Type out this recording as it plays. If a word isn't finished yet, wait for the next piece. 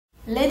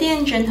Ladies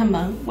and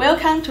gentlemen,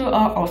 welcome to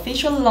our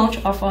official launch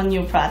of our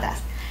new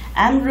product.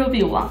 I'm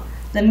Ruby Wang,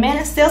 the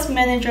main sales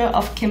manager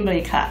of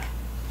Kimberly-Clark.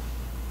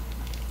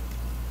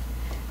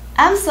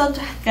 I'm so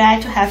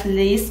glad to have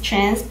this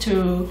chance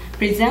to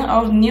present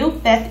our new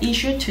bed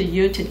issue to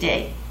you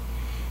today.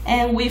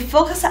 And we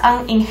focus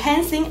on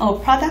enhancing our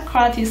product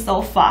quality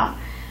so far.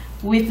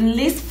 With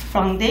this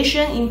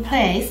foundation in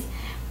place,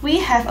 we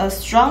have a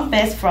strong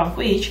base from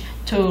which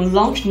to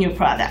launch new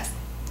products.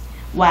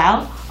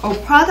 While our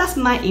products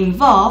might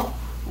evolve,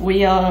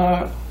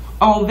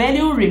 our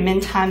value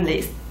remains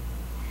timeless.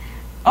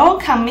 Our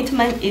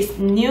commitment is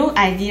new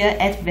idea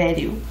add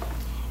value,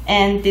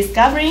 and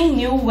discovering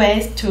new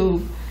ways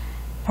to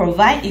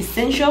provide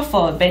essential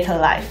for a better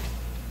life.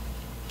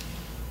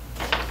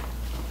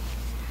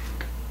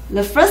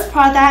 The first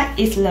product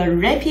is the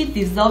rapid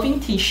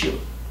dissolving tissue.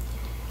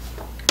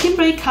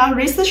 Kimberly-Clark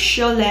research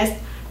shows that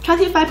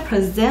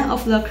 25%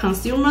 of the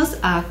consumers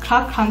are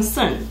clog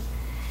concerned,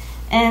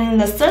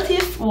 and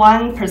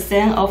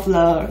 31% of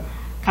the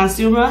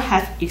consumers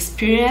have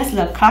experienced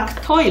the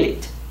clogged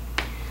toilet.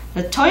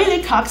 The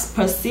toilet clogs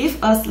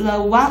perceived as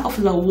one of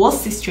the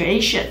worst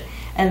situations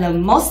and the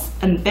most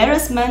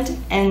embarrassment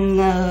and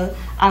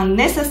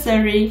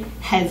unnecessary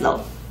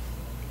hassle.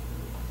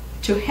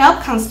 To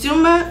help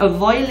consumers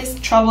avoid these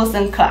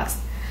troublesome clogs,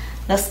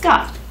 the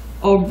Scott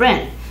or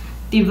brand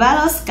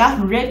developed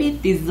Scott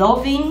Rapid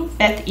Dissolving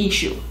Bed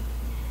Issue.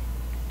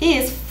 It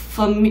is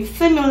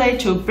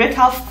formulated to break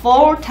out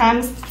 4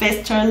 times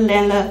faster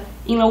in the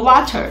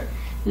water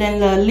than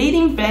the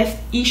leading bed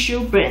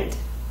issue brand.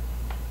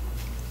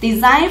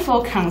 Designed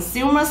for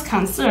consumers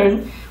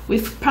concerned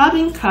with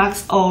problem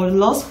clogs or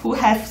those who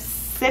have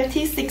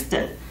safety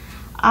systems,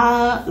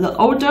 the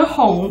older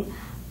home,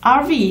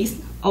 RVs,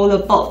 or the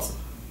boats.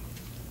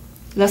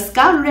 The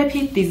Scott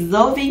Rapid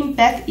Dissolving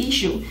Bed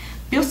Issue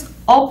builds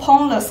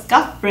upon the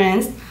Scott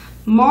brand's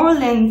more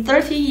than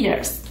 30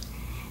 years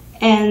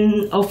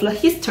and of the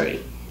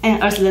history,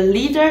 and as the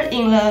leader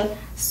in the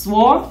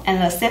sword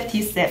and the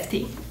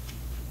safety.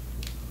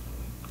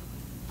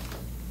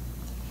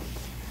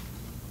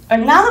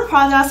 Another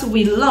product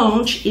we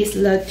launched is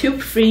the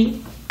tube-free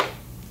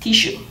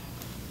tissue.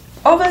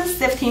 Over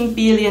 17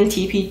 billion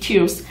TP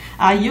tubes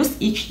are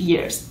used each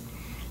year.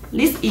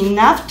 This is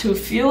enough to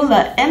fill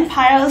the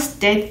Empire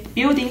State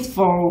Building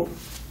for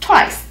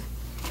twice.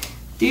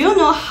 Do you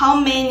know how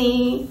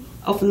many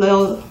of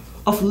those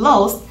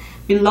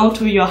belong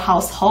to your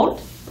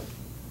household?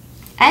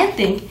 I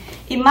think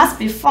it must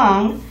be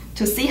fun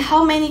to see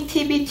how many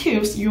TP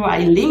tubes you are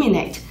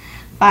eliminate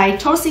by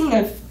tossing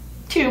the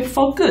tube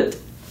for good.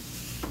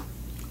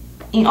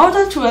 In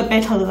order to a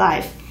better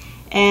life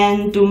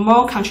and do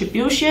more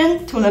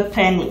contribution to the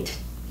planet,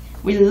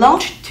 we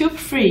launched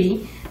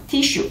tube-free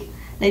tissue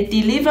that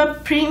deliver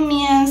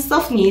premium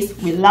softness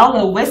without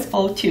a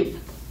wasteful tube.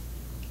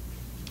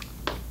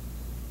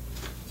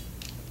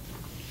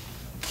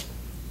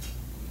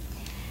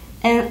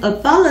 And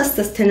about the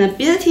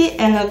sustainability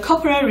and the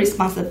corporate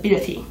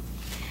responsibility.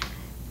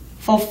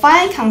 For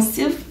 5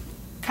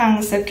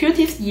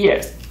 consecutive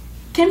years,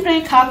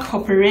 Kimberly-Clark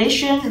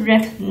Corporation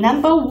ranked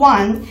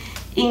 #1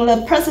 in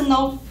the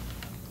personal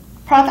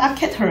product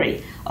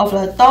category of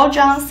the Dow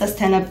Jones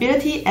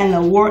Sustainability and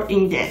the World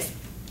Index.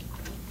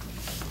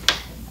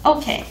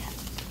 Okay,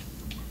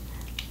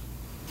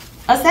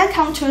 as I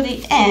come to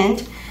the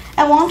end,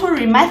 I want to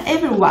remind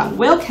everyone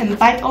where you can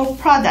buy our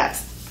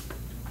products.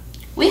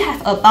 We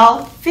have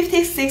about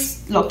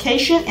 56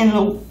 locations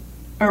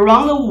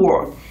around the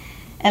world,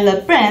 and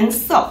the brand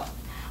SOP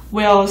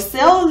will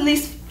sell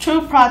these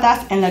 2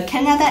 products in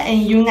Canada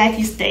and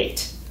United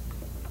States.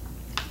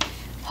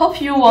 Hope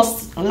you would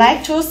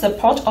like to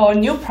support our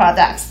new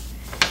products.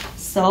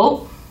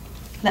 So,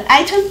 the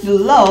items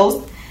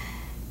below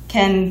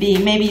can be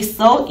maybe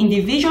sold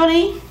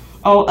individually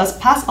or as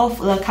part of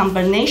the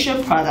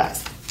combination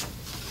products.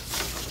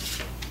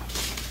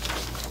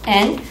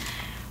 And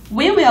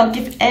we will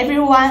give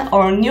everyone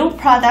our new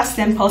product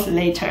samples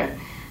later.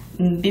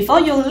 Before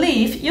you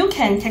leave, you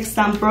can take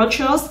some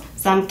brochures,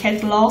 some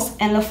catalogs,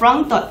 and the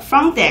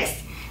front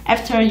desk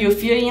after you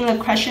fill in the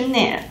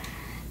questionnaire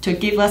to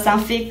give us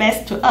some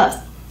feedback to us.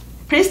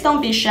 Please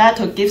don't be shy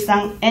to give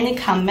any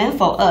comment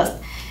for us.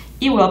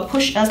 It will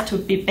push us to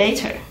be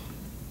better.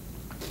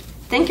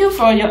 Thank you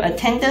for your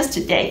attendance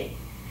today.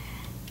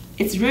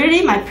 It's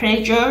really my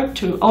pleasure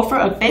to offer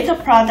a better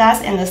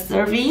product and a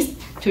service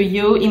to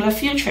you in the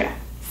future.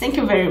 Thank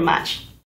you very much.